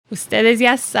Ustedes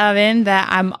ya saben that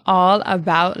I'm all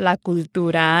about la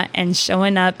cultura and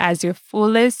showing up as your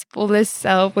fullest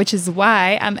self, which is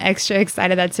why I'm extra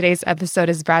excited that today's episode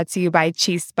is brought to you by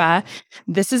Chispa.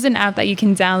 This is an app that you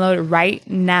can download right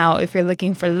now if you're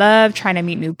looking for love, trying to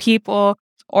meet new people,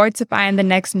 or to find the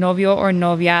next novio or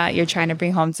novia you're trying to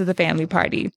bring home to the family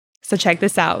party. So check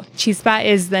this out. Chispa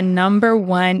is the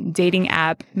 #1 dating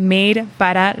app made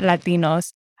para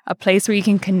Latinos. A place where you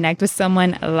can connect with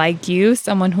someone like you,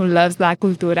 someone who loves la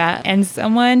cultura, and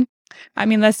someone,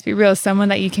 let's be real, someone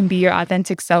that you can be your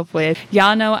authentic self with.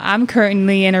 Y'all know I'm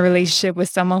currently in a relationship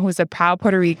with someone who's a proud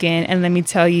Puerto Rican, and let me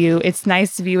tell you, it's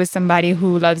nice to be with somebody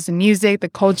who loves the music, the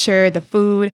culture, the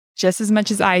food, just as much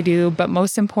as I do, but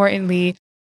most importantly,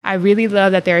 I really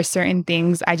love that there are certain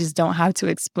things I just don't have to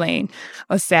explain.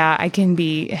 O sea, I can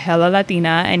be hella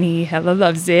Latina and he hella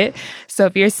loves it. So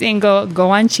if you're single,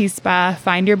 go on Chispa,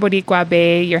 find your Boricua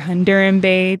bae, your Honduran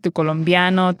bae, tu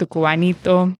Colombiano, tu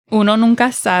Cubanito. Uno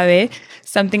nunca sabe.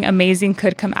 Something amazing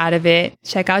could come out of it.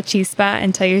 Check out Chispa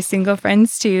and tell your single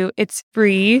friends too. It's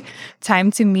free. Time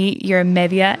to meet your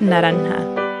media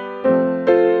naranja.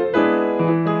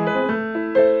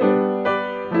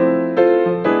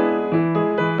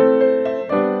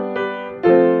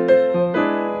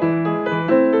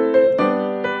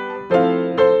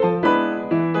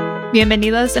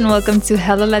 Bienvenidos and welcome to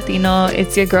Hello Latino.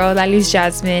 It's your girl, Lalis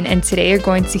Jasmine, and today you're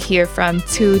going to hear from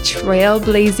two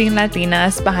trailblazing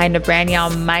Latinas behind a brand y'all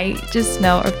might just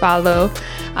know or follow.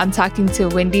 I'm talking to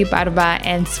Wendy Barba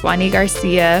and Suani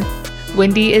Garcia.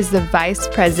 Wendy is the vice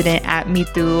president at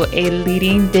MeToo, a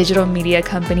leading digital media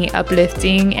company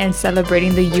uplifting and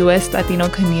celebrating the U.S. Latino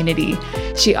community.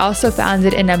 She also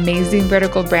founded an amazing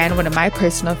vertical brand, one of my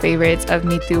personal favorites of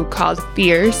MeToo, called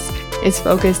Fierce. It's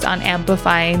focused on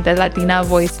amplifying the Latina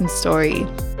voice and story.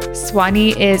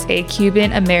 Suani is a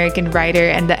Cuban-American writer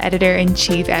and the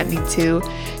editor-in-chief at MeToo.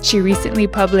 She recently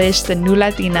published The New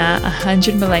Latina,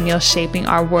 100 Millennials Shaping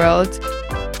Our World.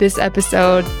 This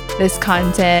episode, this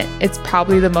content, it's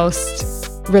probably the most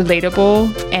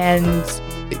relatable, and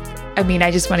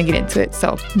I just want to get into it,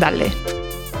 so dale.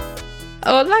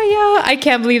 Hola, y'all. I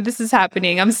can't believe this is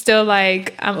happening. I'm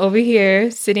over here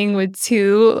sitting with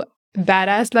two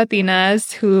badass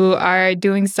Latinas who are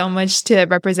doing so much to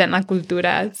represent la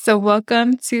cultura. So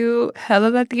welcome to Hello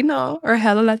Latino or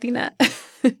Hello Latina.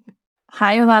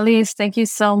 Hi, Lalis. Thank you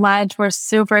so much. We're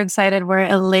super excited. We're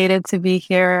elated to be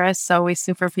here. So we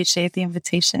super appreciate the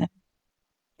invitation.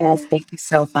 Yes, thank you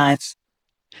so much.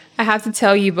 I have to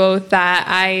tell you both that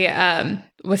I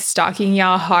was stalking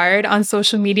y'all hard on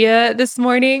social media this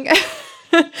morning.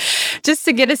 Just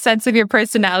to get a sense of your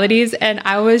personalities. And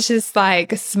I was just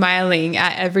smiling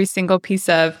at every single piece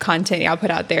of content y'all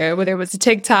put out there, whether it was a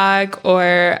TikTok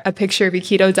or a picture of your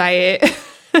keto diet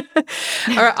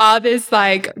or all this,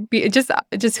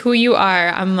 just who you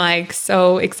are. I'm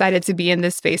so excited to be in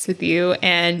this space with you.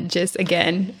 And just,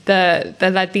 again, the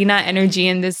Latina energy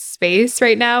in this space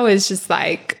right now is just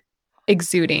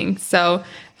exuding. So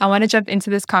I want to jump into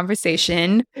this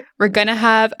conversation. We're going to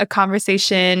have a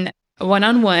conversation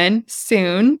one-on-one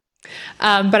soon.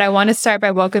 But I want to start by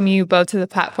welcoming you both to the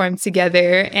platform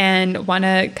together and want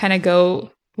to kind of go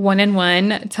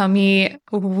one-on-one. Tell me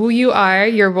who you are,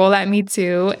 your role at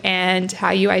MeToo, and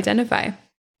how you identify.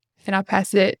 And I'll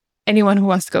pass it anyone who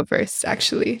wants to go first,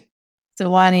 actually.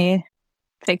 Suani,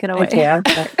 take it away. Okay.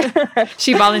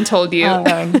 She voluntold you.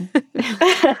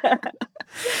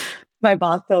 My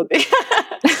boss told me.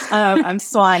 I'm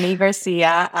Suani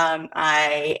Garcia.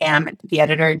 I am the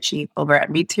editor-in-chief over at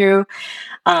MeToo.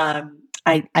 I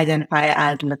identify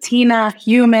as Latina,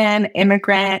 human,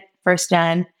 immigrant, first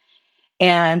gen,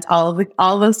 and all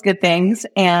those good things.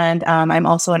 And I'm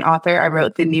also an author. I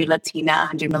wrote The New Latina,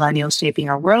 100 Millennials Shaping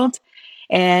Our World.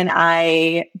 And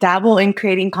I dabble in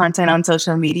creating content on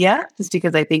social media just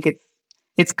because I think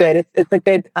it's good. It's a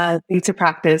good thing to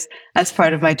practice as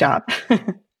part of my job.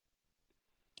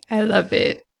 I love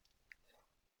it.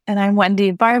 And I'm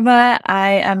Wendy Barba. I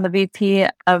am the VP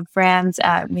of brands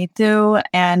at MeToo,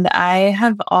 and I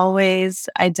have always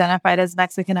identified as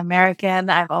Mexican American.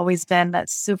 I've always been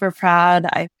super proud.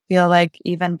 I feel like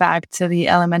even back to the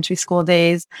elementary school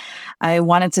days, I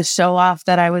wanted to show off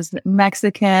that I was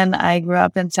Mexican. I grew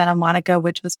up in Santa Monica,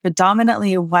 which was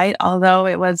predominantly white, although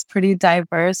it was pretty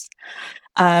diverse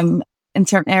in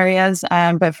certain areas.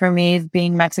 But for me,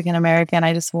 being Mexican American,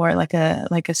 I just wore like a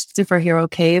superhero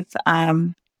cape.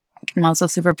 I'm also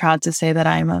super proud to say that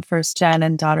I'm a first gen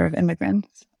and daughter of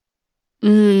immigrants.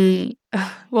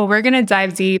 Well, we're going to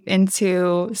dive deep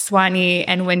into Suani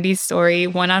and Wendy's story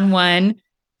one-on-one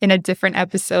in a different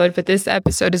episode, but this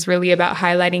episode is really about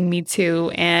highlighting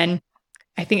MeToo. And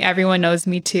I think everyone knows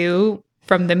Me Too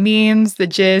from the memes, the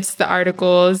gifs, the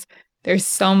articles. There's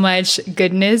so much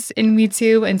goodness in Me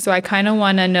Too. And so I kind of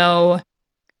want to know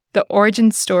the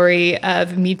origin story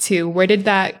of Me Too. Where did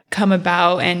that come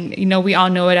about? And, we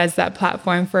all know it as that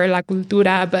platform for La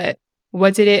Cultura, but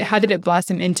how did it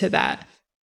blossom into that?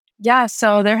 Yeah,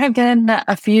 so there have been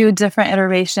a few different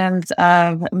iterations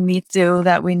of Me Too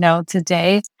that we know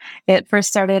today. It first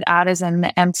started out as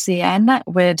an MCN,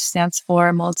 which stands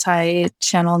for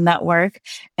Multi-Channel Network.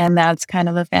 And that's kind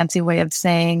of a fancy way of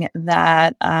saying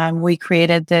that we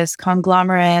created this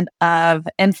conglomerate of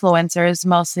influencers,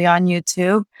 mostly on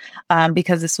YouTube,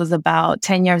 because this was about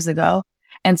 10 years ago.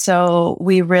 And so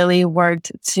we really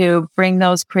worked to bring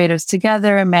those creators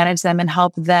together and manage them and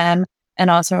help them and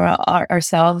also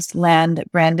ourselves land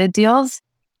branded deals.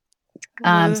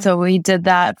 So we did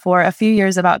that for a few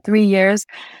years, about 3 years.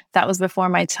 That was before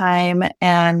my time.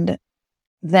 And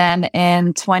then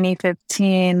in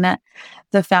 2015,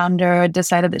 the founder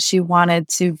decided that she wanted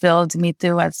to build Me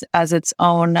Too as its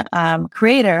own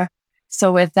creator.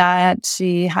 So with that,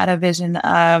 she had a vision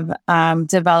of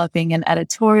developing an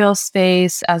editorial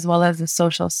space as well as a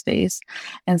social space.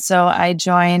 And so I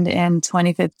joined in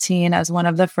 2015 as one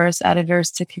of the first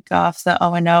editors to kick off the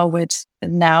O&O, which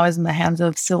now is in the hands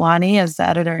of Suwani as the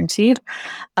editor-in-chief.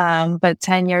 But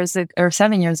 7 years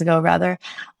ago, rather,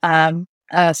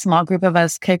 a small group of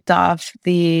us kicked off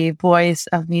the voice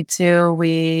of Me Too.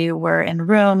 We were in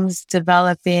rooms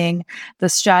developing the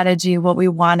strategy, what we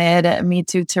wanted Me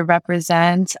Too to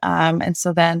represent. And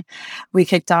so then we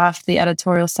kicked off the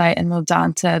editorial site and moved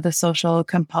on to the social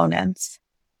components.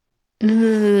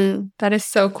 That is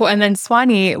so cool. And then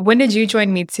Suwani, when did you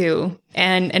join Me Too?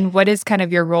 And what is kind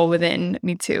of your role within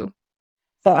Me Too?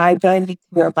 So I joined Me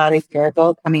Too about a year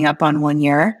ago, coming up on 1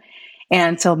 year.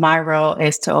 And so my role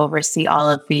is to oversee all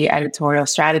of the editorial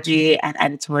strategy and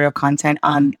editorial content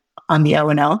on the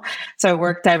O&O. So I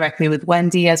work directly with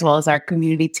Wendy as well as our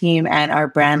community team and our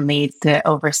brand leads to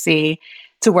oversee,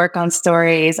 to work on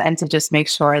stories and to just make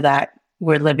sure that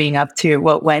we're living up to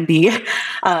what Wendy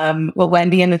and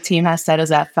the team has set as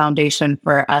that foundation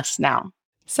for us now.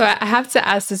 So I have to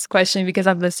ask this question because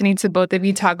I'm listening to both of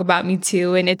you talk about Me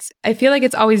Too, and I feel like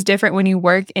it's always different when you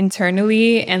work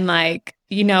internally and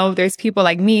there's people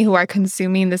like me who are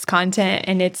consuming this content,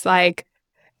 and it's like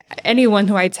anyone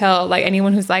who I tell,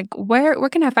 anyone who's like, where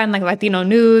can I find Latino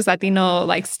news, Latino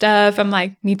stuff? I'm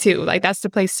like, Me Too, that's the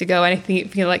place to go. And I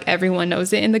feel like everyone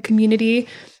knows it in the community.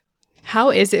 How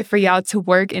is it for y'all to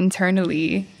work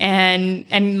internally and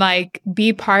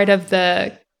be part of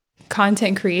the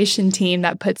content creation team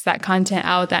that puts that content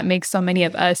out that makes so many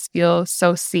of us feel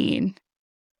so seen?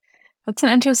 That's an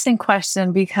interesting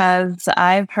question because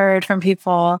I've heard from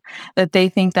people that they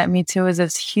think that Me Too is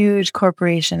this huge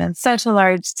corporation and such a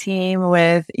large team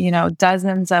with,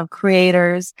 dozens of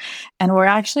creators. And we're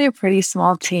actually a pretty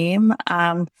small team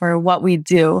for what we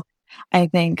do, I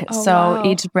think. Wow.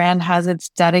 Each brand has its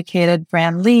dedicated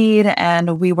brand lead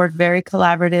and we work very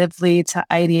collaboratively to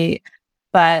ideate.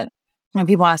 But when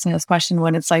people ask me this question,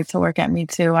 what it's like to work at Me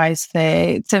Too, I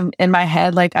say in my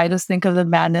head, I just think of the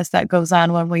madness that goes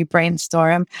on when we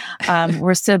brainstorm.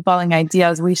 We're spitballing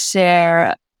ideas. We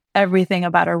share everything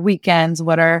about our weekends,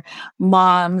 what our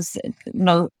moms,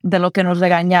 de lo que nos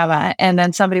regañaba. And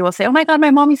then somebody will say, oh my God,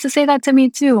 my mom used to say that to me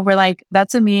too. We're like,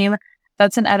 that's a meme.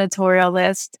 That's an editorial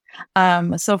list.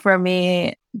 So for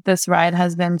me, this ride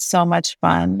has been so much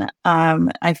fun.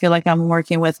 I feel like I'm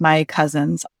working with my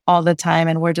cousins all the time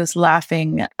and we're just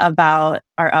laughing about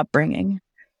our upbringing.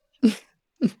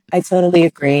 I totally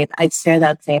agree. I'd share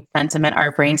that same sentiment.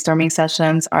 Our brainstorming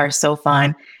sessions are so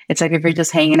fun. It's like if you're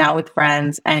just hanging out with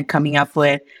friends and coming up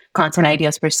with content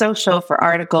ideas for social, for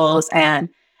articles, and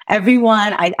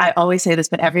everyone, I always say this,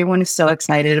 but everyone is so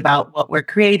excited about what we're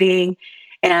creating.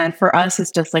 And for us, it's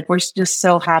just we're just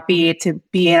so happy to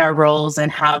be in our roles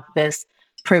and have this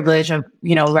privilege of,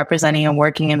 representing and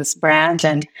working in this brand.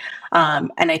 And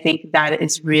I think that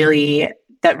is really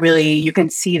you can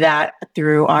see that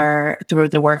through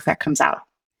the work that comes out.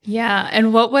 Yeah.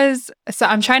 And so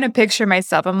I'm trying to picture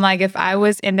myself. I'm like, if I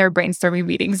was in their brainstorming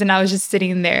meetings and I was just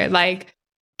sitting there,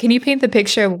 can you paint the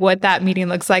picture of what that meeting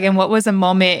looks like? And what was a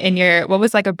moment what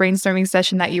was a brainstorming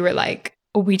session that you were like,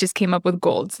 oh, we just came up with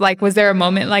golds? Was there a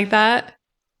moment like that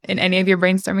in any of your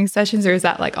brainstorming sessions, or is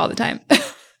that all the time?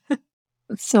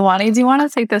 Suwani, do you want to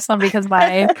take this one? Because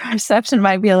my perception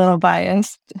might be a little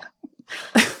biased.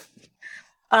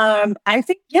 I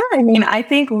think,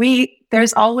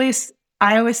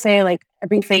 I always say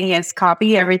everything is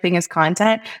copy, everything is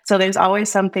content. So there's always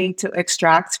something to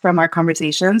extract from our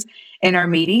conversations in our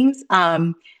meetings.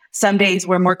 some days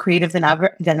we're more creative than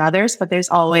others, but there's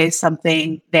always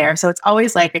something there. So it's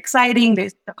always like exciting.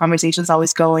 The conversation's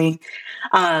always going.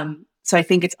 So I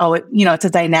think it's always, it's a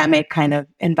dynamic kind of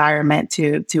environment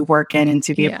to work in and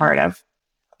to be a part of.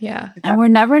 Yeah. And we're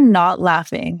never not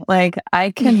laughing. Like,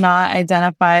 I cannot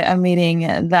identify a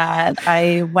meeting that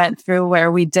I went through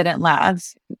where we didn't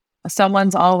laugh.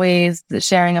 Someone's always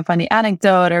sharing a funny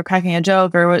anecdote or cracking a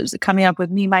joke or was coming up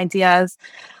with meme ideas.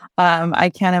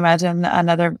 I can't imagine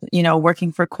another,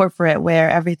 working for corporate where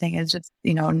everything is just,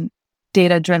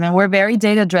 data driven. We're very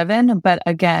data driven, but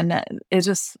again, it's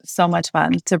just so much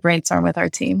fun to brainstorm with our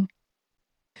team.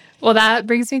 Well, that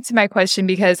brings me to my question,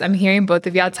 because I'm hearing both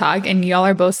of y'all talk and y'all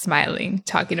are both smiling,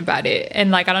 talking about it.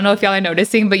 And like, I don't know if y'all are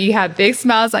noticing, but you have big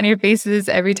smiles on your faces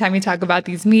every time you talk about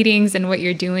these meetings and what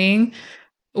you're doing.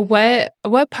 What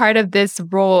part of this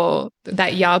role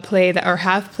that y'all play or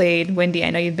have played, Wendy, I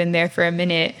know you've been there for a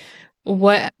minute,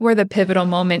 what were the pivotal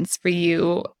moments for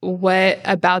you? What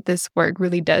about this work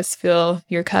really does fill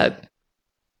your cup?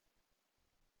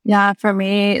 Yeah, for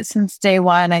me, since day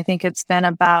one, I think it's been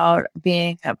about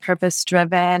being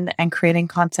purpose-driven and creating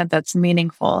content that's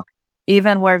meaningful.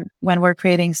 Even when we're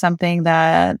creating something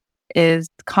that is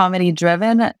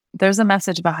comedy-driven, there's a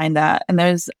message behind that. And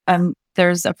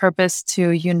there's a purpose to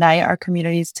unite our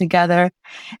communities together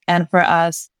and for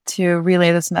us to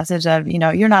relay this message of,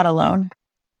 you're not alone.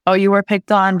 Oh, you were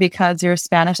picked on because your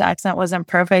Spanish accent wasn't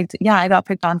perfect. Yeah, I got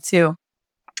picked on too.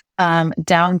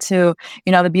 Down to,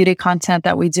 the beauty content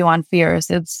that we do on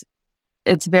Fierce.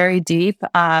 It's very deep.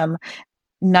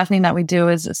 Nothing that we do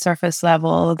is surface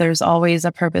level. There's always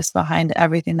a purpose behind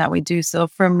everything that we do. So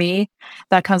for me,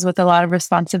 that comes with a lot of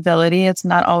responsibility. It's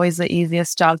not always the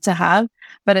easiest job to have,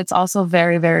 but it's also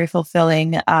very, very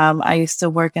fulfilling. I used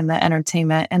to work in the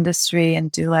entertainment industry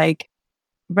and do like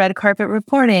red carpet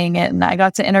reporting, and I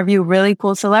got to interview really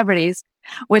cool celebrities,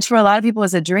 which for a lot of people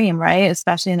is a dream, right?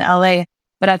 Especially in LA.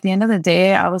 But at the end of the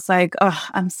day, I was like, oh,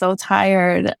 I'm so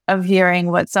tired of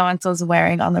hearing what so-and-so's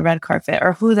wearing on the red carpet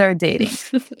or who they're dating.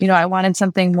 I wanted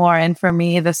something more. And for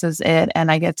me, this is it.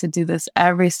 And I get to do this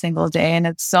every single day. And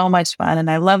it's so much fun. And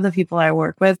I love the people I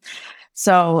work with.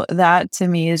 So that to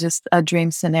me is just a dream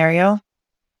scenario.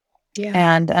 Yeah.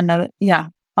 And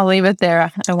I'll leave it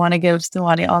there. I want to give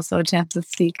Suwani also a chance to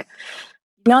speak.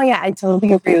 No, yeah, I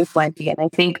totally agree with Wendy. And I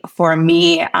think for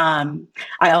me, I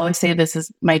always say this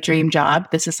is my dream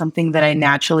job. This is something that I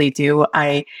naturally do.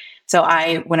 When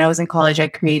I was in college, I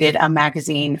created a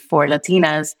magazine for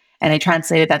Latinas and I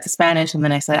translated that to Spanish. And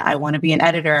then I said, I want to be an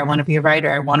editor. I want to be a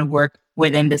writer. I want to work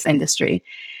within this industry.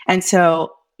 And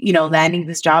so, landing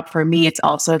this job for me, it's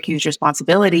also a huge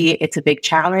responsibility. It's a big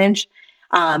challenge.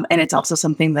 And it's also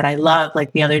something that I love.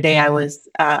 Like the other day I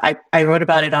wrote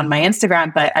about it on my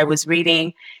Instagram, but I was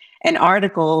reading an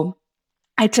article.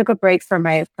 I took a break from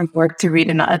work to read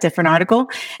a different article.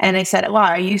 And I said, wow,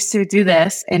 I used to do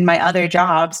this in my other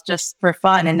jobs just for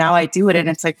fun. And now I do it. And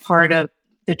it's like part of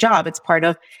the job. It's part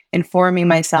of informing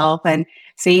myself and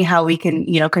seeing how we can,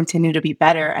 continue to be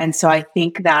better. And so I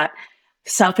think that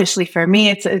selfishly for me,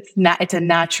 it's a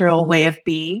natural way of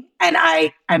being. And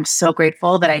I'm so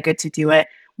grateful that I get to do it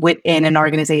within an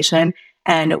organization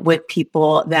and with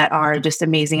people that are just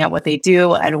amazing at what they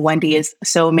do. And Wendy is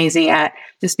so amazing at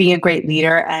just being a great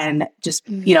leader and just,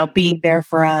 being there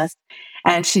for us.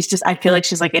 And I feel like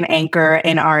she's like an anchor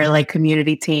in our like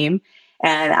community team.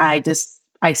 And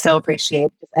I so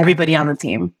appreciate everybody on the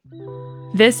team.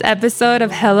 This episode of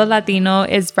Hello Latino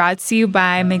is brought to you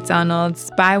by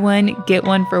McDonald's Buy One, Get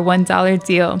One for $1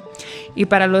 deal. Y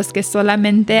para los que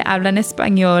solamente hablan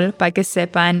español, para que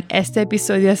sepan, este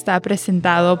episodio está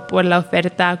presentado por la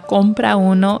oferta Compra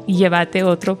Uno y Llévate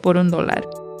Otro por $1.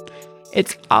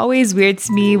 It's always weird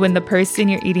to me when the person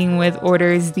you're eating with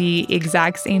orders the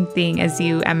exact same thing as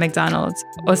you at McDonald's.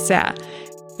 O sea,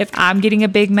 if I'm getting a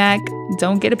Big Mac,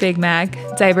 don't get a Big Mac.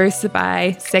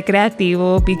 Diversify, sé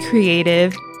creativo, be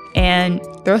creative, and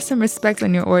throw some respect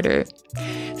on your order.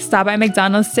 Stop by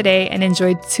McDonald's today and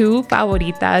enjoy 2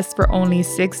 favoritas for only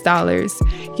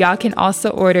 $6. Y'all can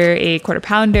also order a Quarter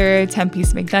Pounder,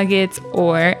 10-piece McNuggets,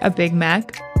 or a Big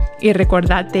Mac. Y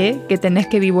recordate que tenés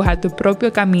que dibujar tu propio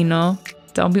camino.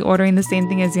 Don't be ordering the same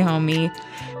thing as your homie.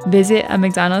 Visit a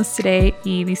McDonald's today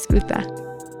y disfruta.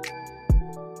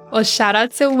 Well, shout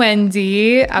out to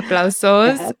Wendy.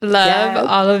 Aplausos. Yes, Love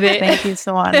all of it. Thank you,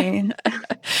 Suwani.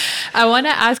 I want to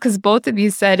ask, because both of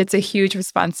you said it's a huge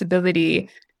responsibility.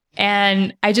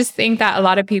 And I just think that a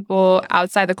lot of people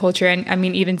outside the culture, and I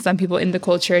mean, even some people in the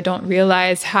culture, don't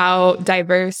realize how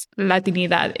diverse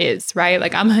Latinidad is, right?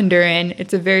 Like, I'm Honduran.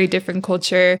 It's a very different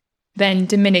culture than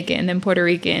Dominican, than Puerto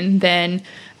Rican, than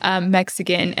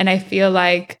Mexican. And I feel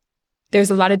like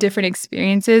there's a lot of different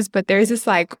experiences, but there's this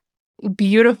like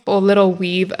beautiful little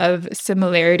weave of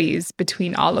similarities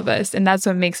between all of us. And that's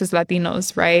what makes us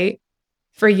Latinos, right?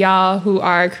 For y'all who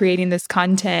are creating this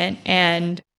content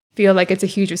and feel like it's a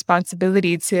huge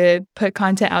responsibility to put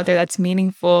content out there that's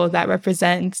meaningful, that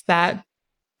represents, that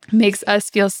makes us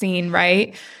feel seen,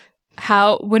 right?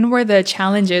 When were the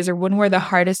challenges or when were the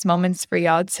hardest moments for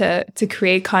y'all to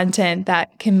create content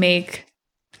that can make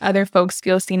other folks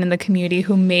feel seen in the community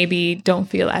who maybe don't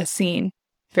feel as seen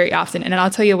very often? And I'll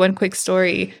tell you one quick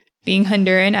story. Being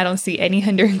Honduran, I don't see any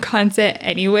Honduran content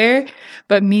anywhere,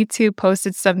 but Me Too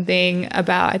posted something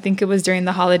about, I think it was during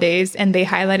the holidays, and they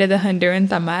highlighted the Honduran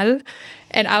tamal.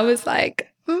 And I was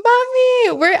like,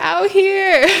 Mommy, we're out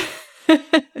here.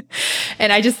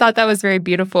 And I just thought that was very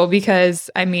beautiful because,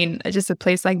 I mean, just a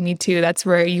place like Me Too, that's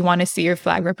where you want to see your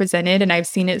flag represented. And I've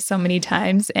seen it so many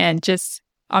times. And just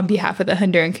on behalf of the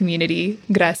Honduran community,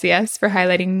 gracias for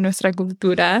highlighting nuestra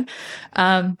cultura.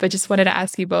 But just wanted to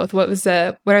ask you both, what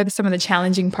are some of the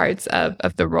challenging parts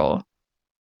of the role?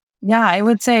 Yeah, I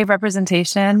would say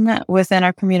representation within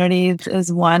our communities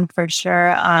is one for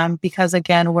sure, because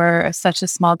again, we're such a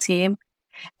small team.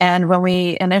 And when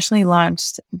we initially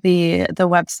launched the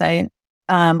website,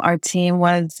 our team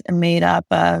was made up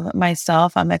of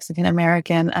myself, a Mexican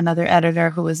American, another editor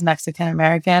who was Mexican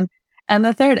American, and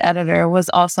the third editor was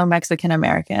also Mexican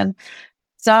American.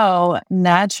 So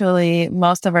naturally,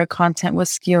 most of our content was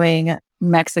skewing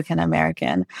Mexican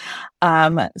American.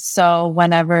 So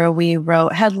whenever we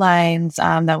wrote headlines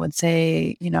that would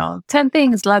say, 10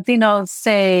 things Latinos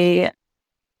say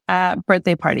at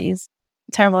birthday parties.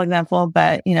 Terrible example,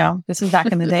 but this is back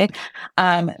in the day.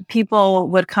 People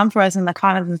would come for us in the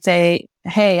comments and say,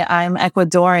 "Hey, I'm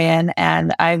Ecuadorian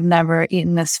and I've never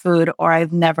eaten this food, or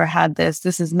I've never had this.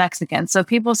 This is Mexican." So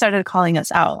people started calling us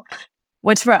out,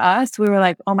 which for us, we were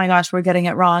like, "Oh my gosh, we're getting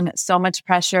it wrong." So much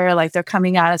pressure, like they're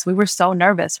coming at us. We were so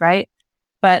nervous, right?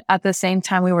 But at the same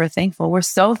time, we were thankful. We're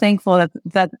so thankful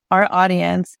that our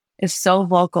audience is so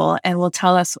vocal and will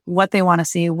tell us what they want to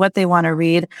see, what they want to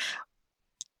read,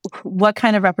 what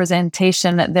kind of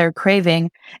representation that they're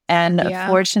craving. And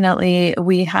fortunately,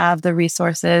 we have the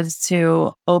resources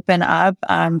to open up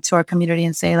to our community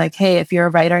and say like, hey, if you're a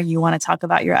writer, you want to talk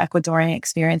about your Ecuadorian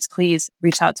experience, please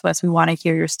reach out to us. We want to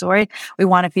hear your story. We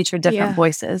want to feature different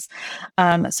voices.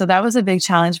 So that was a big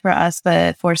challenge for us.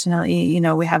 But fortunately,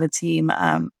 we have a team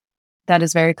that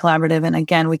is very collaborative. And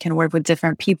again, we can work with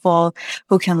different people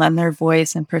who can lend their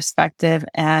voice and perspective,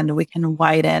 and we can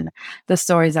widen the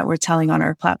stories that we're telling on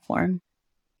our platform.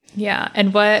 Yeah.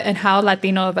 And how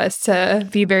Latino of us to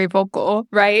be very vocal,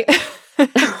 right?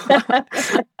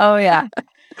 Oh, yeah.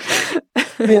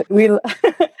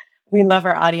 We love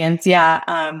our audience. Yeah.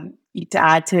 To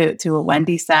add to what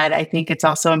Wendy said, I think it's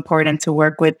also important to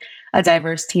work with a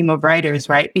diverse team of writers,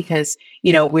 right? Because,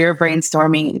 we're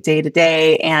brainstorming day to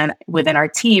day and within our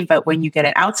team, but when you get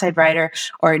an outside writer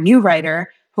or a new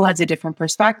writer who has a different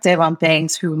perspective on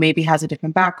things, who maybe has a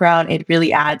different background, it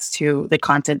really adds to the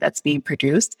content that's being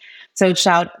produced. So I just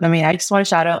want to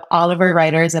shout out all of our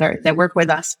writers that work with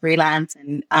us, freelance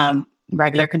and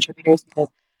regular contributors, because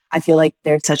I feel like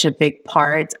they're such a big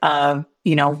part of,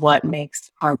 what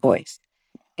makes our voice.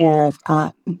 And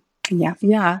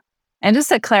yeah. And just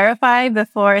to clarify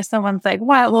before someone's like,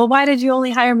 why did you only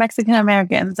hire Mexican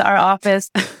Americans? Our office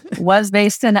was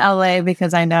based in LA,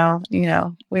 because I know,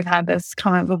 we've had this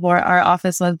comment before. Our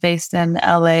office was based in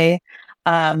LA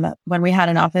when we had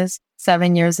an office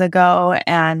 7 years ago.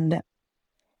 And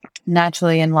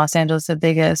naturally in Los Angeles, the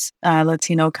biggest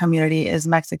Latino community is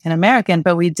Mexican American.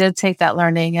 But we did take that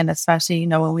learning. And especially,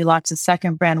 when we launched the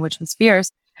second brand, which was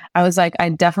Fierce, I was like, I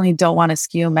definitely don't want to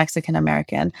skew Mexican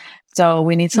American. So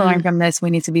we need to learn from this.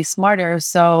 We need to be smarter.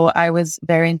 So I was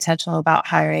very intentional about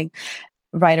hiring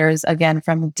writers, again,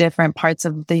 from different parts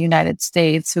of the United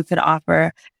States who could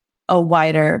offer a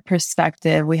wider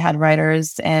perspective. We had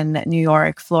writers in New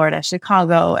York, Florida,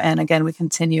 Chicago. And again, we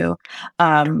continue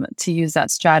to use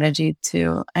that strategy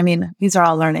these are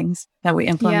all learnings that we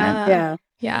implement.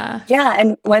 Yeah.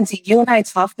 And Wendy, you and I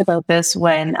talked about this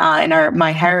when in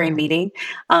my hiring meeting,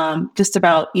 just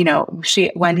about,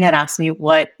 Wendy had asked me,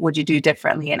 what would you do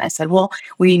differently? And I said, well,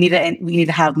 we need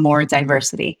to have more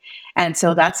diversity. And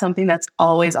so that's something that's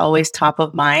always, always top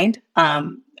of mind.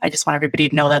 I just want everybody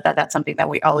to know that that's something that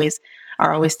we always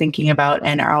thinking about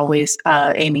and are always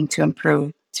aiming to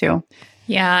improve too.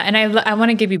 Yeah. And I want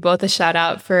to give you both a shout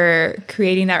out for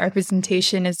creating that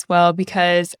representation as well,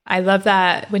 because I love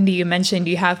that, Wendy, you mentioned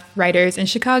you have writers in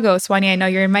Chicago. Swanee, I know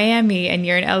you're in Miami and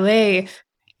you're in LA.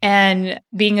 And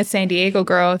being a San Diego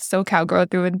girl, SoCal girl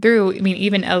through and through, I mean,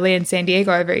 even LA and San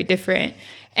Diego are very different.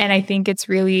 And I think it's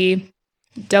really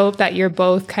dope that you're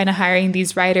both kind of hiring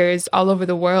these writers all over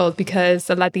the world, because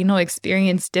the Latino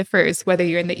experience differs, whether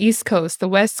you're in the East Coast, the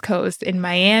West Coast, in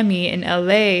Miami, in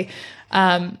LA.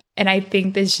 And I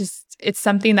think it's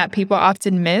something that people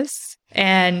often miss.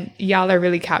 And y'all are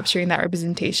really capturing that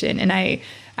representation. And I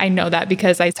know that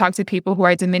because I talk to people who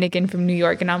are Dominican from New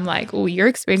York, and I'm like, oh, your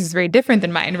experience is very different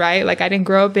than mine, right? Like I didn't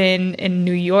grow up in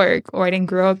New York, or I didn't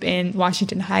grow up in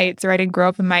Washington Heights, or I didn't grow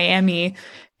up in Miami.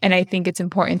 And I think it's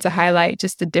important to highlight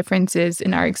just the differences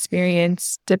in our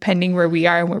experience depending where we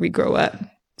are and where we grow up.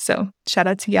 So shout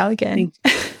out to y'all again.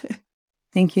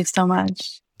 Thank you so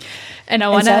much. And I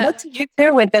want shout out to you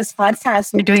too with this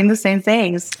podcast. We're doing the same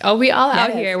things. Oh, we all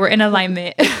out here. We're in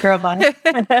alignment. Girl bond.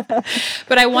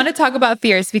 But I want to talk about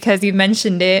Fierce because you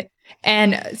mentioned it.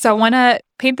 And so I want to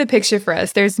paint the picture for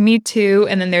us. There's Me Too,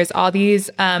 and then there's all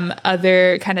these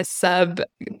other kind of sub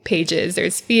pages.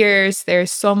 There's Fierce,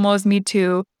 there's Somos Me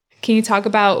Too. Can you talk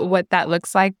about what that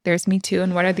looks like? There's Me Too,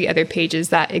 and what are the other pages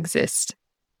that exist?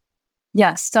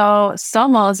 Yes. So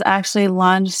Somos actually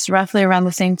launched roughly around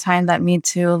the same time that Me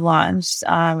Too launched.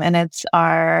 And it's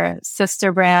our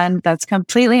sister brand that's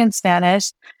completely in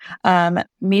Spanish.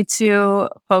 Me Too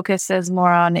focuses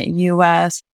more on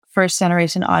US first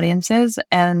generation audiences,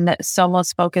 and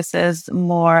Somos focuses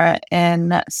more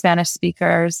in Spanish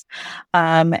speakers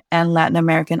and Latin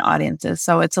American audiences.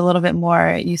 So it's a little bit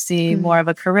more, you see more of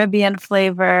a Caribbean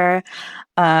flavor.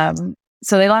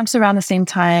 So they launched around the same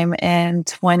time in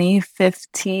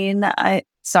 2015.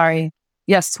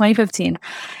 2015.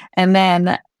 And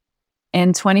then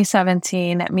in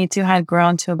 2017, Me Too had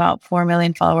grown to about 4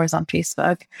 million followers on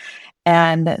Facebook.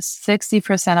 And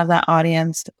 60% of that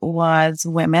audience was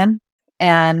women.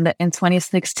 And in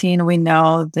 2016, we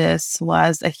know this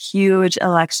was a huge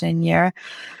election year.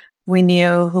 We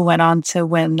knew who went on to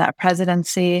win that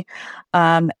presidency,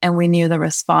 and we knew the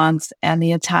response and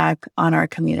the attack on our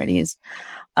communities.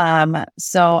 So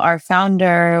our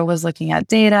founder was looking at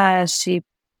data. She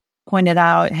pointed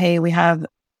out, hey, we have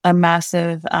a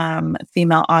massive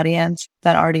female audience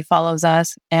that already follows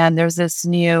us, and there's this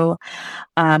new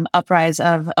uprise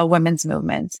of a women's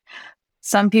movement.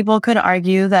 Some people could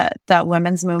argue that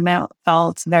women's movement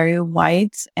felt very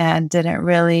white and didn't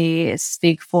really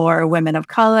speak for women of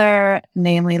color,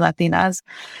 namely Latinas.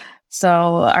 So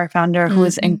our founder, who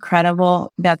is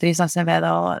incredible, Beatriz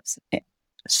Acevedo,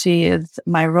 she is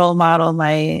my role model,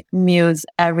 my muse,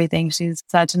 everything. She's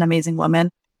such an amazing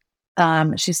woman.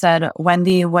 She said,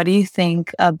 Wendy, what do you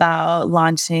think about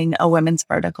launching a women's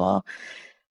vertical?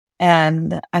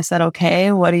 And I said,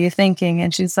 okay, what are you thinking?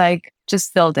 And she's like,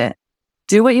 just build it.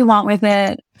 Do what you want with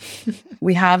it.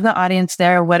 We have the audience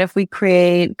there. What if we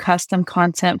create custom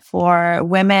content for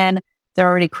women? They're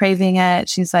already craving it.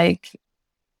 She's like,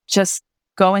 just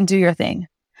go and do your thing.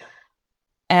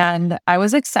 And I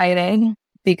was excited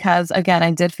because, again,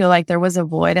 I did feel like there was a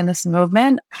void in this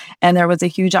movement, and there was a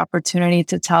huge opportunity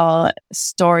to tell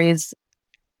stories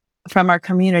from our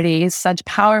communities, such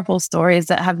powerful stories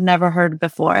that I've never heard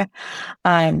before.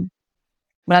 But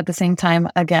at the same time,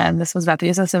 again, this was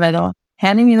Beatriz Acevedo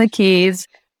handing me the keys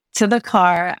to the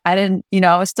car. I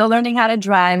was still learning how to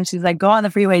drive. And she's like, go on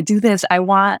the freeway, do this. I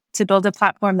want to build a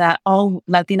platform that all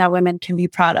Latina women can be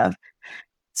proud of.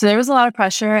 So there was a lot of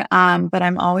pressure, but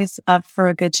I'm always up for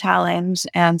a good challenge.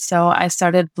 And so I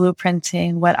started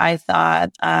blueprinting what I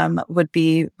thought would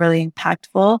be really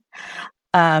impactful.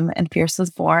 And Fierce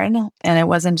was born. And it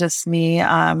wasn't just me.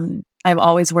 I've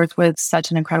always worked with such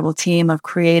an incredible team of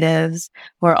creatives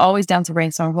who are always down to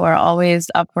brainstorm, who are always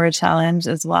up for a challenge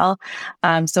as well.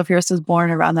 So Fierce was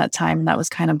born around that time. And that was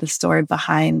kind of the story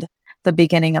behind the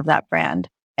beginning of that brand.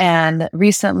 And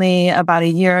recently, about a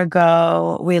year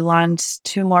ago, we launched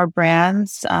 2 more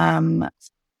brands,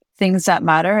 Things That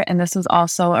Matter. And this was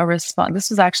also a response. This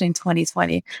was actually in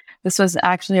 2020. This was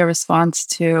actually a response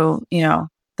to,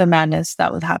 the madness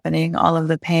that was happening, all of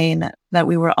the pain that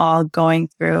we were all going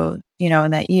through,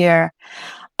 in that year.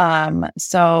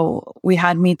 So we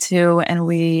had Me Too, and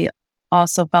we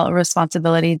also felt a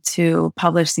responsibility to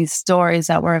publish these stories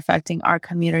that were affecting our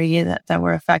community, that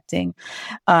were affecting,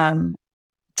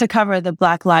 to cover the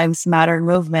Black Lives Matter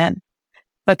movement.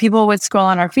 But people would scroll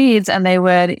on our feeds and they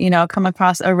would, come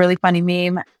across a really funny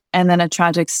meme and then a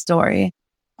tragic story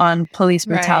on police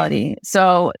brutality. Right.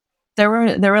 So there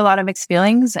were a lot of mixed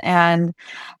feelings, and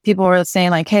people were saying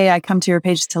like, hey, I come to your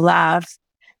page to laugh.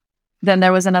 Then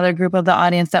there was another group of the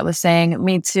audience that was saying,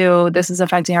 Me Too, this is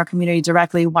affecting our community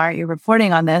directly. Why aren't you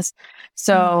reporting on this?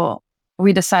 So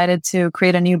we decided to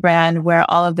create a new brand where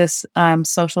all of this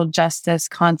social justice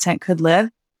content could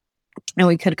live, and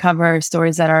we could cover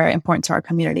stories that are important to our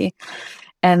community.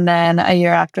 And then a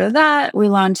year after that, we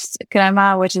launched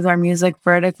Crema, which is our music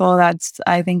vertical. That's,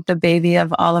 I think, the baby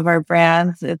of all of our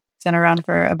brands. It's been around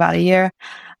for about a year.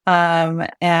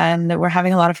 And we're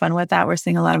having a lot of fun with that. We're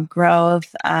seeing a lot of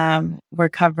growth. We're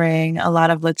covering a lot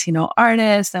of Latino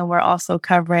artists, and we're also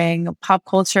covering pop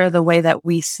culture the way that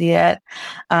we see it.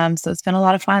 So it's been a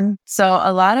lot of fun. So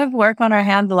a lot of work on our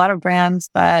hands, a lot of brands,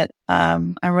 but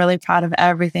I'm really proud of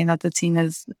everything that the team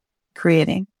is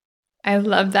creating. I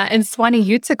love that. And Swanee,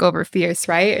 you took over Fierce,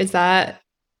 right? Is that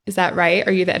right?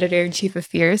 Are you the editor-in-chief of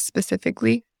Fierce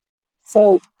specifically?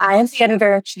 So I am the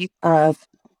editor-in-chief of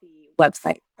the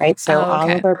website, right? So all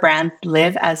of our brands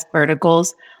live as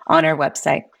verticals on our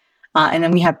website. And then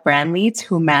we have brand leads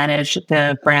who manage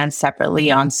the brands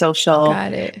separately on social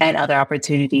and other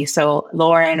opportunities. So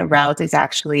Lauren Rout is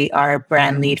actually our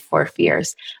brand lead for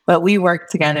Fierce, but we work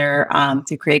together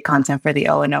to create content for the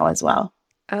O&O as well.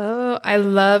 Oh,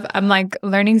 I'm like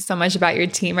learning so much about your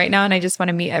team right now, and I just want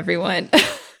to meet everyone.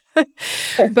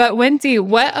 But Wendy,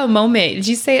 what a moment. Did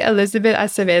you say Elizabeth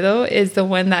Acevedo is the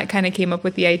one that kind of came up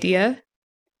with the idea?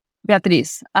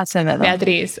 Beatriz Acevedo.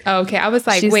 Beatriz. Oh, okay. I was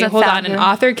like, wait, hold on. An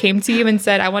author came to you and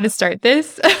said, I want to start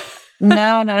this?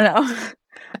 No.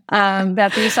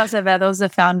 Beatriz Acevedo is the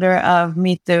founder of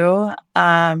Me Too.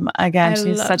 Again,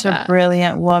 she's such a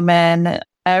brilliant woman.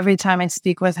 Every time I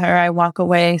speak with her, I walk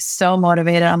away so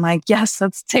motivated. I'm like, yes,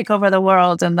 let's take over the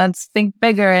world and let's think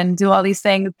bigger and do all these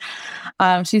things.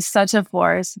 She's such a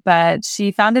force, but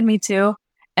she founded Me Too.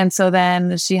 And so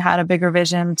then she had a bigger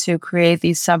vision to create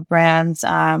these sub brands,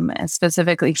 and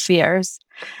specifically Fierce.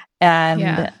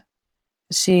 And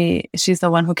she's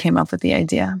the one who came up with the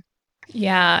idea.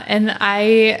 Yeah. And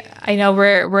I know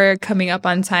we're coming up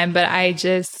on time, but I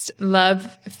just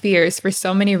love Fierce for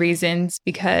so many reasons,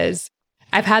 because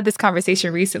I've had this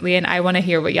conversation recently and I want to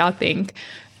hear what y'all think.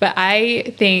 But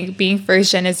I think being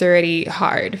first gen is already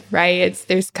hard, right?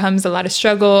 There's comes a lot of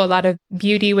struggle, a lot of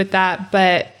beauty with that.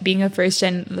 But being a first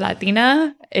gen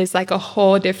Latina is like a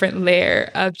whole different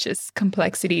layer of just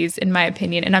complexities, in my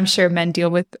opinion. And I'm sure men deal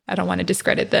with, I don't want to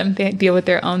discredit them, they deal with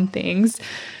their own things.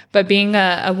 But being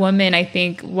a woman, I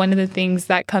think one of the things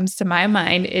that comes to my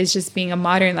mind is just being a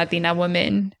modern Latina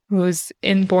woman who's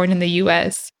born in the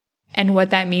US. And what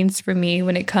that means for me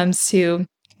when it comes to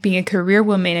being a career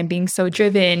woman and being so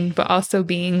driven, but also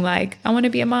being like, I want to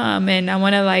be a mom and I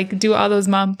want to like do all those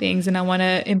mom things and I want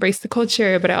to embrace the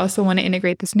culture, but I also want to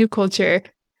integrate this new culture,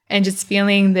 and just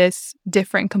feeling this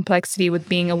different complexity with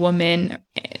being a woman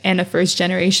and a first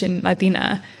generation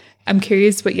Latina. I'm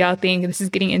curious what y'all think. This is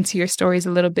getting into your stories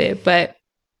a little bit, but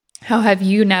how have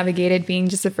you navigated being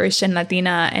just a first-gen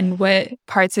Latina, and what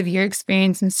parts of your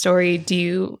experience and story do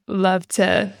you love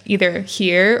to either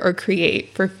hear or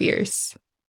create for Fierce?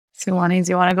 Swanee, do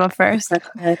you want to go first?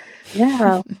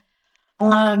 Yeah.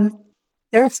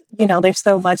 There's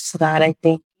so much to that. I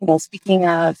think, speaking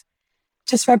of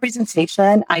just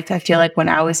representation, I feel like when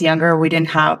I was younger, we didn't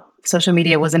have social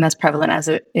media wasn't as prevalent as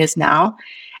it is now.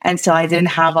 And so I didn't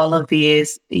have all of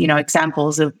these,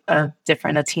 examples of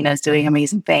different Latinas doing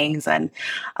amazing things. And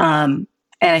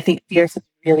I think Fierce is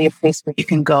really a place where you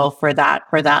can go for that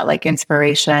like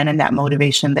inspiration and that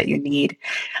motivation that you need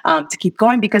to keep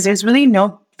going, because there's really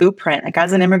no blueprint. Like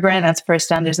as an immigrant, that's first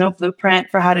time, there's no blueprint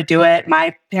for how to do it.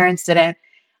 My parents didn't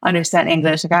understand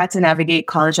English. Like I had to navigate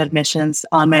college admissions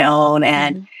on my own.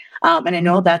 And I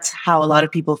know that's how a lot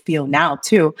of people feel now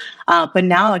too. But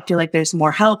now I feel like there's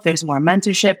more help, there's more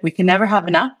mentorship. We can never have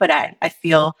enough, but I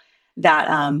feel that,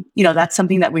 that's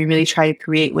something that we really try to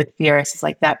create with Fierce, is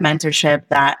like that mentorship,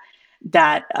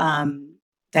 the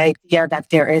idea that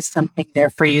there is something there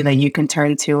for you that you can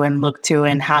turn to and look to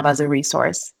and have as a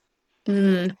resource.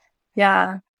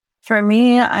 Yeah. For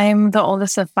me, I'm the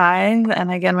oldest of 5.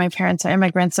 And again, my parents are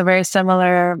immigrants, so very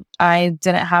similar. I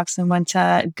didn't have someone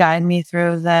to guide me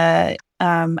through the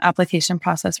application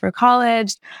process for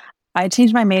college. I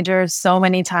changed my major so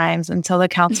many times until the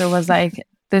counselor was like,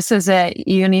 this is it.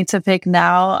 You need to pick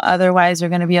now. Otherwise, you're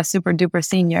going to be a super duper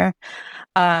senior.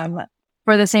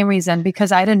 For the same reason,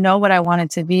 because I didn't know what I wanted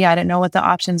to be. I didn't know what the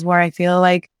options were. I feel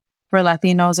like for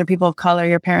Latinos or people of color,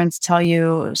 your parents tell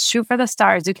you, shoot for the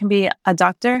stars. You can be a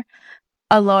doctor,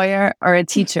 a lawyer, or a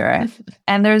teacher.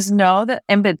 And there's no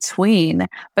in between.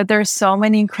 But there's so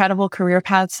many incredible career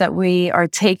paths that we are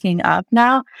taking up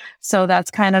now. So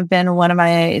that's kind of been one of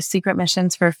my secret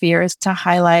missions for Fierce, to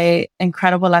highlight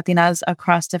incredible Latinas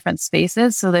across different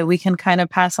spaces so that we can kind of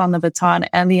pass on the baton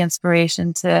and the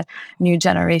inspiration to new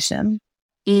generation.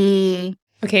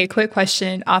 Okay, quick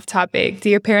question off topic. Do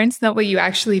your parents know what you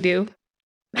actually do?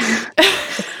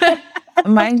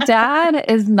 My dad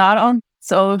is not on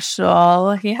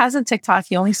social. He has a TikTok.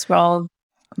 He only scrolls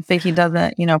Vicky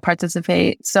doesn't,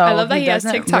 participate. So I love that he has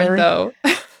TikTok though.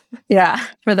 Yeah,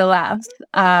 for the laughs.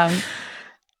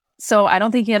 So I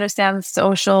don't think he understands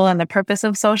social and the purpose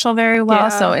of social very well.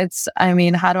 Yeah.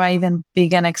 So how do I even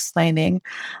begin explaining?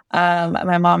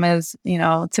 My mom is,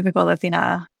 typical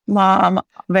Latina mom,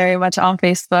 very much on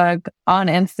Facebook, on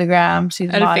Instagram.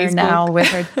 She's modern now with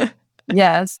her.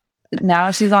 Yes.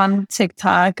 Now she's on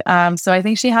TikTok. So I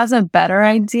think she has a better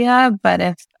idea, but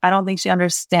I don't think she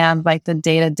understands like the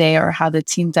day to day or how the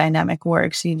team dynamic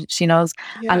works. She knows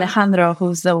Alejandro,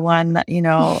 who's the one that,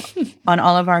 on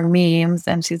all of our memes.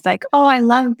 And she's like, oh, I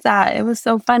love that. It was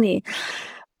so funny.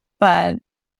 But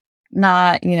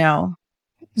not, she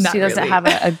doesn't really have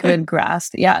a good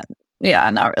grasp. Yeah. Yeah,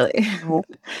 not really.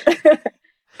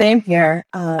 Same here.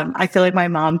 I feel like my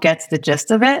mom gets the gist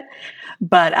of it,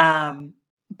 but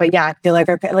yeah, I feel like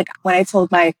when I told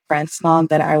my friend's mom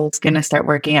that I was going to start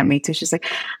working at Me Too, she's like,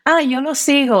 yo los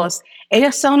hijos,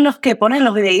 ellos son los que ponen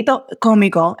los videitos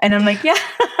cómicos. And I'm like, yeah,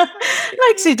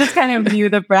 like she just kind of view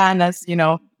the brand as, the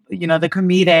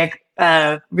comedic,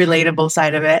 relatable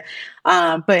side of it.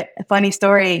 But a funny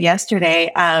story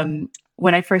yesterday,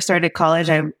 when I first started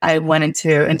college, I went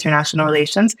into international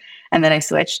relations and then I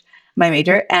switched my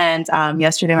major. And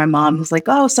yesterday, my mom was like,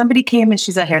 oh, somebody came, and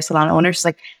she's a hair salon owner. She's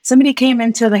like, somebody came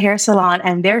into the hair salon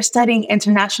and they're studying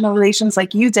international relations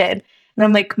like you did. And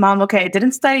I'm like, Mom, okay, I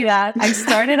didn't study that. I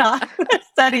started off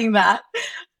studying that,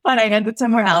 but I ended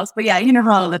somewhere else. But yeah, you know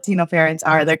how Latino parents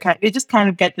are. They just kind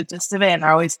of get the gist of it and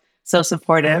are always so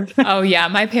supportive. Oh yeah,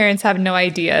 my parents have no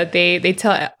idea. They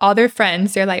tell all their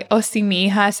friends, they're like, oh, sí, mi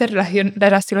hija hace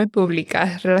relaciones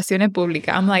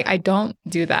públicas. I'm like, I don't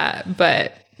do that,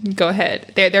 but go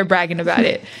ahead. They're bragging about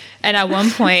it. And at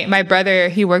one point, my brother,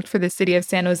 he worked for the city of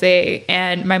San Jose,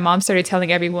 and my mom started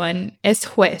telling everyone, es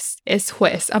juez.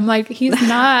 I'm like, he's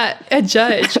not a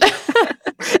judge.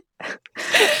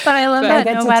 But I love that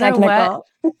no matter what,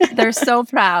 they're so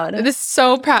proud. They're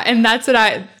so proud. And that's what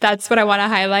I want to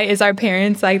highlight is our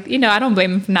parents. Like, I don't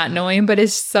blame them for not knowing, but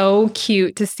it's so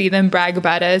cute to see them brag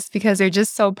about us because they're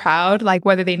just so proud, like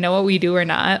whether they know what we do or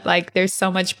not. Like there's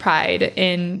so much pride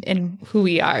in who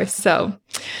we are. So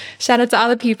shout out to all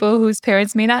the people whose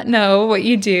parents may not know what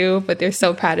you do, but they're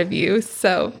so proud of you.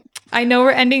 So I know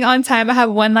we're ending on time. I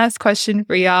have one last question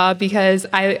for y'all because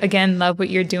I, again, love what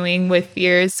you're doing with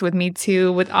Fierce, with Me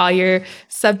Too, with all your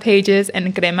sub pages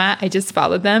and Crema. I just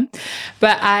followed them.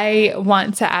 But I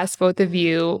want to ask both of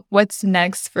you, what's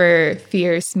next for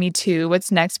Fierce, Me Too? What's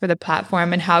next for the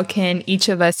platform? And how can each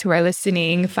of us who are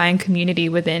listening find community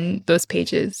within those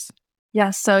pages?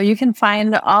 Yeah, so you can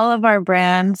find all of our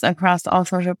brands across all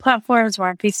social platforms. We're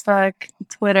on Facebook,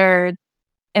 Twitter,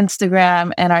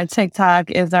 Instagram, and our TikTok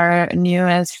is our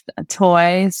newest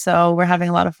toy. So we're having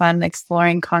a lot of fun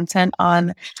exploring content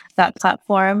on that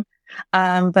platform.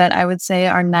 But I would say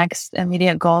our next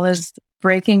immediate goal is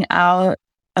breaking out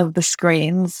of the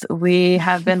screens. We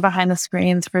have been behind the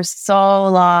screens for so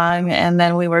long, and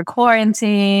then we were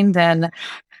quarantined, and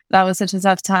that was such a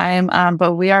tough time.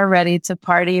 But we are ready to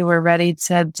party. We're ready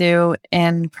to do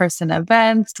in-person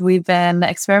events. We've been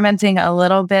experimenting a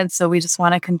little bit, so we just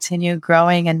want to continue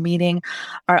growing and meeting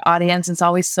our audience. It's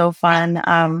always so fun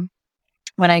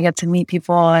when I get to meet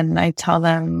people and I tell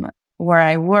them where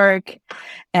I work,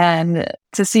 and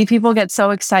to see people get so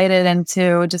excited and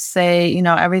to just say,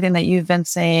 everything that you've been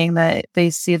saying, that they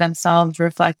see themselves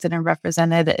reflected and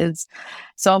represented is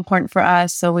so important for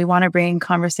us. So we want to bring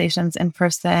conversations in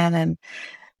person and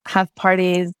have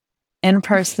parties in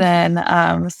person.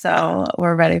 So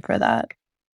we're ready for that.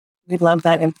 We love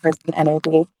that in-person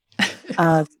energy.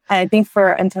 I think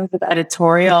in terms of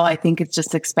editorial, I think it's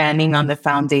just expanding on the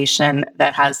foundation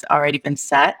that has already been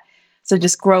set. So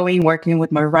just growing, working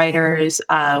with more writers,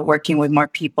 working with more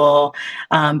people,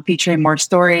 featuring more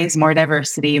stories, more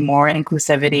diversity, more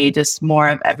inclusivity, just more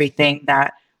of everything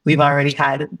that we've already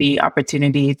had the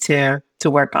opportunity to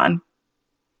work on.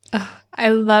 I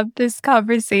love this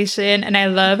conversation and I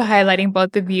love highlighting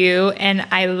both of you. And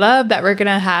I love that we're going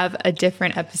to have a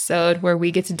different episode where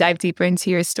we get to dive deeper into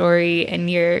your story and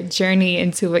your journey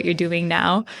into what you're doing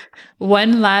now.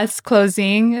 One last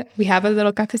closing. We have a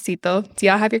little cafecito. Do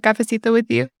y'all have your cafecito with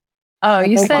you? Oh,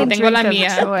 you said Tengo la drink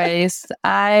mía. of choice.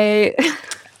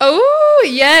 Oh,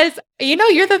 yes.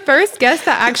 You're the first guest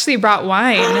that actually brought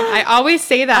wine. I always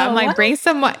say that. I'm like, what? bring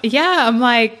some wine. Yeah, I'm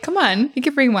like, come on, you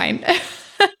can bring wine.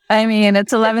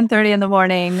 It's 11:30 in the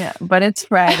morning, but it's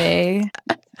Friday.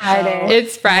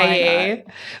 It's Friday.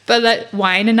 But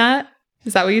wine and not?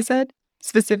 Is that what you said?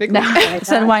 Specifically? No, I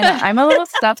said why not? I'm a little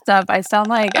stuffed up. I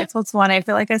told Swan, I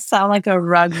feel like I sound like a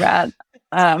rug rat.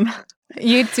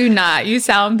 You do not. You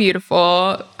sound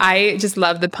beautiful. I just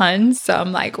love the puns, so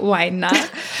I'm like, why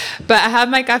not? But I have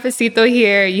my cafecito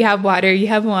here. You have water, you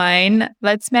have wine.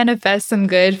 Let's manifest some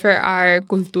good for our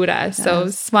cultura. Yes. So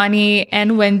Swanee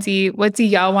and Wendy, what do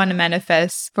y'all want to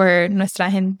manifest for nuestra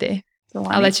gente?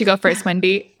 I'll let you go first,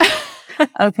 Wendy.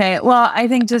 Okay. Well, I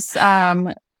think just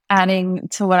adding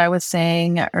to what I was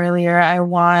saying earlier, I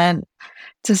want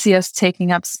to see us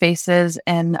taking up spaces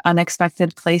in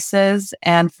unexpected places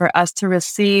and for us to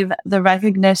receive the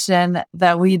recognition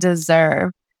that we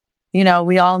deserve. You know,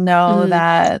 we all know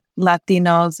that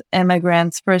Latinos,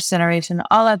 immigrants, first generation,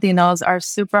 all Latinos are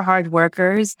super hard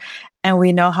workers, and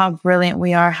we know how brilliant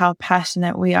we are, how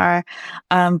passionate we are.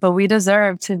 But we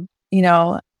deserve to, you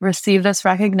know, receive this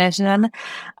recognition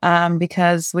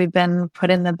because we've been put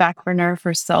in the back burner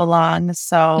for so long.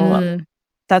 So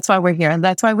that's why we're here. And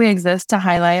that's why we exist, to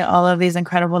highlight all of these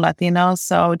incredible Latinos.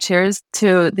 So cheers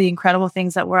to the incredible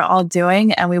things that we're all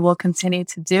doing and we will continue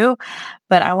to do.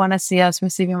 But I want to see us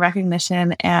receiving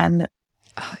recognition and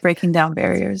breaking down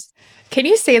barriers. Can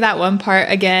you say that one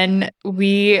part again?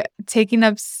 We taking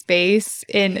up space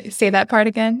say that part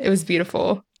again. It was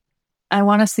beautiful. I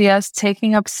want to see us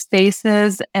taking up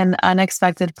spaces in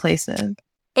unexpected places.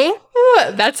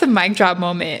 Oh, that's a mic drop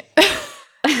moment.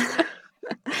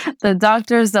 The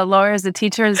doctors, the lawyers, the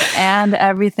teachers, and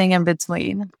everything in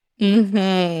between.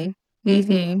 Swanee,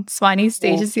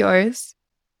 stage is yours.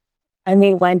 I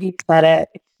mean, Wendy said it.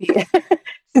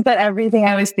 She said everything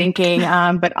I was thinking,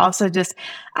 but also just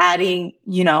adding,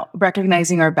 you know,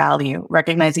 recognizing our value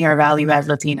as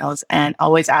Latinos and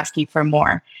always asking for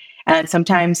more. And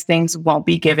sometimes things won't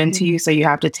be given to you, so you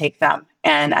have to take them.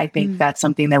 And I think that's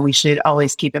something that we should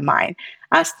always keep in mind.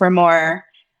 Ask for more.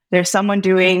 There's someone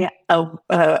doing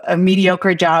a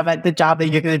mediocre job at the job that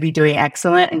you're going to be doing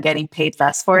excellent and getting paid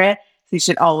less for it. So you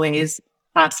should always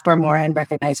ask for more and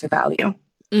recognize your value.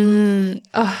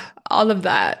 All of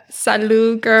that.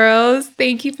 Salud, girls.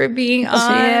 Thank you for being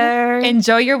on. Cheers.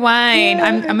 Enjoy your wine.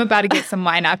 I'm about to get some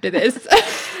wine after this.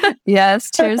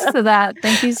 Yes, cheers to that.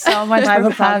 Thank you so much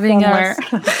for having us.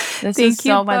 This is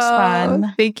so much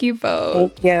fun. Thank you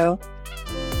both. Thank you.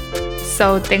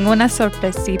 So, tengo una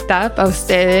sorpresita para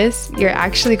ustedes. You're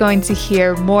actually going to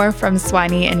hear more from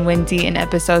Swanee and Wendy in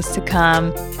episodes to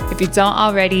come. If you don't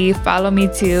already, follow me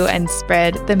too and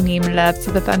spread the meme love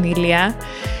to the familia.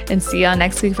 And see y'all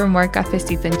next week for more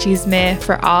Cafecito and Chisme.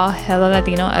 For all Hello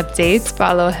Latino updates,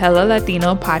 follow Hello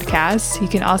Latino Podcast. You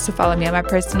can also follow me on my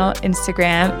personal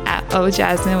Instagram at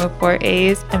 @OJasmine with 4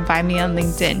 A's and find me on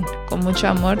LinkedIn. Con mucho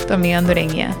amor, tu amiga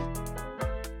hondureña.